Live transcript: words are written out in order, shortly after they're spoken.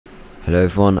Hello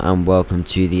everyone and welcome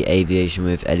to the Aviation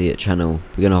with Elliot channel.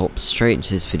 We're going to hop straight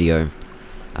into this video,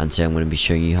 and today I'm going to be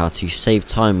showing you how to save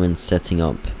time when setting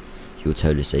up your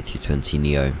Toliss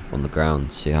A320Neo on the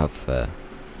ground, so you have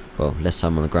well, less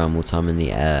time on the ground, more time in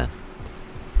the air,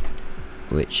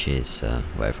 which is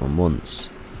what everyone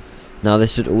wants. Now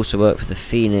this would also work for the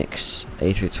Fenix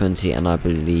A320 and I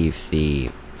believe the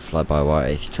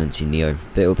fly-by-wire A320Neo,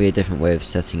 but it will be a different way of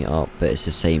setting it up, but it's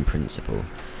the same principle.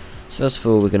 So first of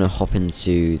all, we're going to hop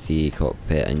into the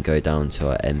cockpit and go down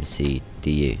to our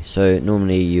mcdu. So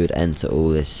normally you would enter all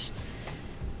this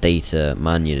data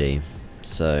manually.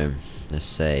 So let's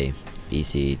say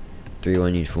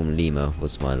BC31 Uniform Lima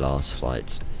was my last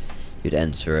flight. You'd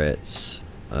enter it,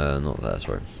 not there,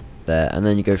 sorry, there, and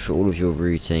then you go through all of your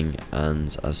routing,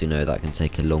 and as we know that can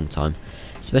take a long time,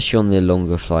 especially on the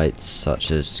longer flights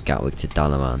such as Gatwick to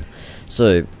Dalaman.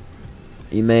 So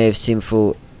you may have seen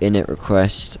for init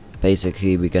request.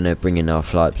 Basically, we're going to bring in our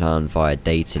flight plan via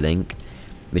Datalink,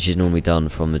 which is normally done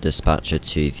from the dispatcher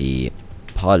to the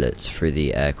pilot through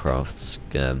the aircraft's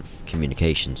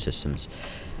communication systems,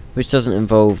 which doesn't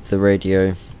involve the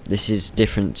radio. This is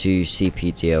different to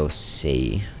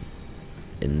CPDLC.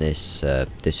 In this,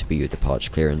 this would be your departure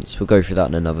clearance. We'll go through that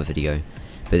in another video,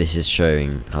 but this is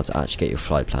showing how to actually get your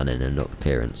flight plan in and not the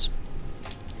clearance.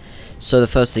 So the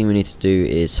first thing we need to do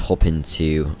is hop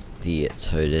into the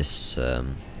Toliss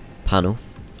panel,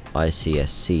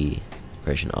 ISCS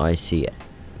version ISCS.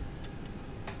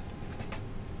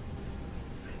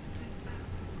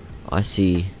 I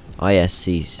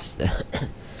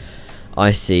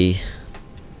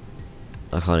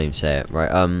can't even say it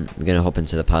right. We're gonna hop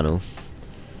into the panel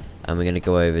and we're gonna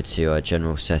go over to our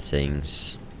general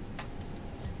settings.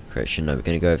 Correction, no, we're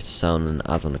gonna go over to sound and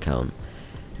add-on account.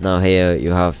 Now here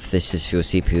you have, this is for your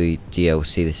CPU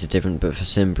DLC, this is different, but for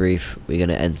Simbrief we're going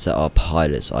to enter our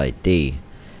pilot's ID.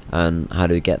 And how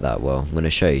do we get that? Well, I'm going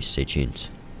to show you, stay tuned.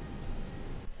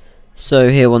 So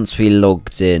here, once we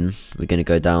logged in, we're going to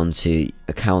go down to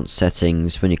account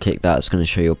settings. When you click that, it's going to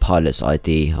show your pilot's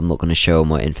ID. I'm not going to show all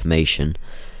my information,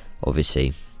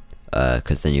 obviously,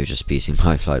 because then you'll just be using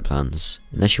my flight plans,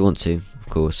 unless you want to, of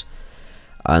course.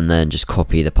 And then just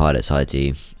copy the pilot's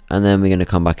ID. And then we're going to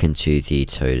come back into the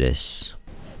Toliss.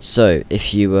 So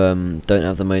if you don't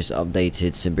have the most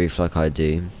updated Simbrief like I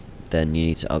do, then you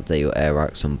need to update your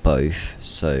Airracs on both,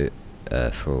 so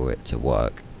for it to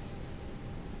work.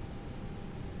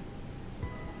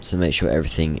 So make sure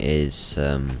everything is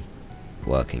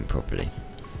working properly.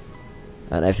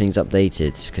 And everything's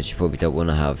updated, because you probably don't want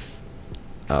to have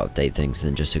out of date things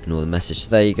and just ignore the message.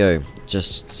 So there you go,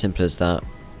 just simple as that.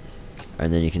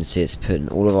 And then you can see it's putting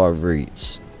all of our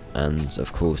routes, and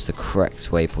of course the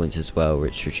correct waypoints as well,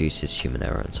 which reduces human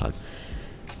error and time.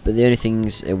 But the only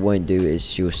things it won't do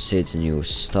is your SIDs and your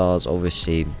stars,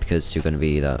 obviously, because you're going to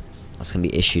be that's going to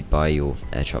be issued by your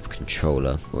air traffic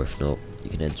controller, or if not, you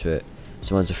can enter it.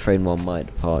 So mine's a frame 1 might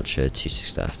departure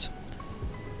 26 left.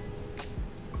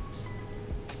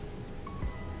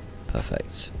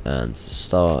 Perfect. And the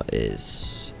star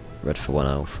is red for 1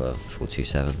 alpha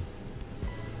 427.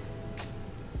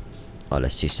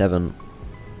 ILS27.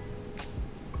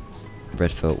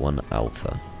 Red for 1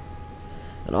 alpha.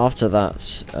 And after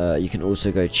that, you can also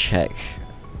go check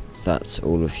that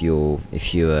all of your,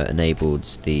 if you enabled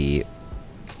the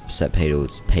set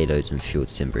payloads and fueled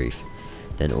Simbrief,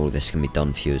 then all of this can be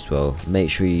done for you as well. Make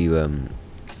sure you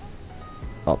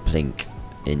uplink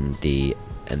in the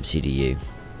MCDU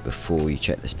before you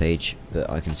check this page. But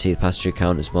I can see the passenger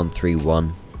count is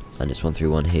 131, and it's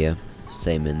 131 here.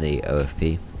 Same in the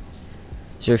OFP.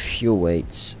 So fuel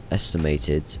weights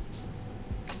estimated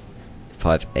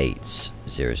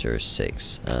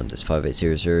 58006, and it's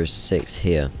 58006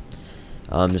 here.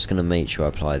 I'm just going to make sure I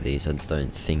apply these. I'm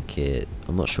not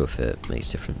sure if it makes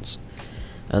a difference.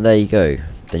 And there you go.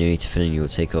 Then you need to fill in your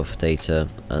takeoff data,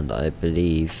 and I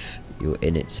believe your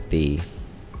init B,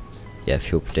 yeah,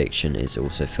 fuel prediction is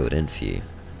also filled in for you,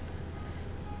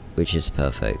 which is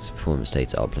perfect. Performance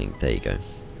data uplink, there you go.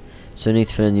 So you need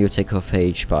to fill in your takeoff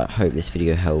page, but I hope this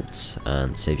video helped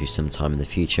and saved you some time in the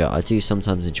future. I do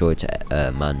sometimes enjoy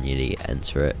to manually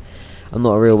enter it. I'm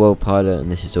not a real world pilot, and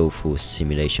this is all for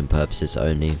simulation purposes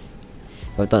only.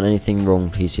 If I've done anything wrong,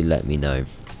 please do let me know,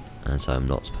 as I'm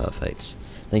not perfect.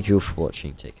 Thank you all for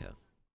watching, take care.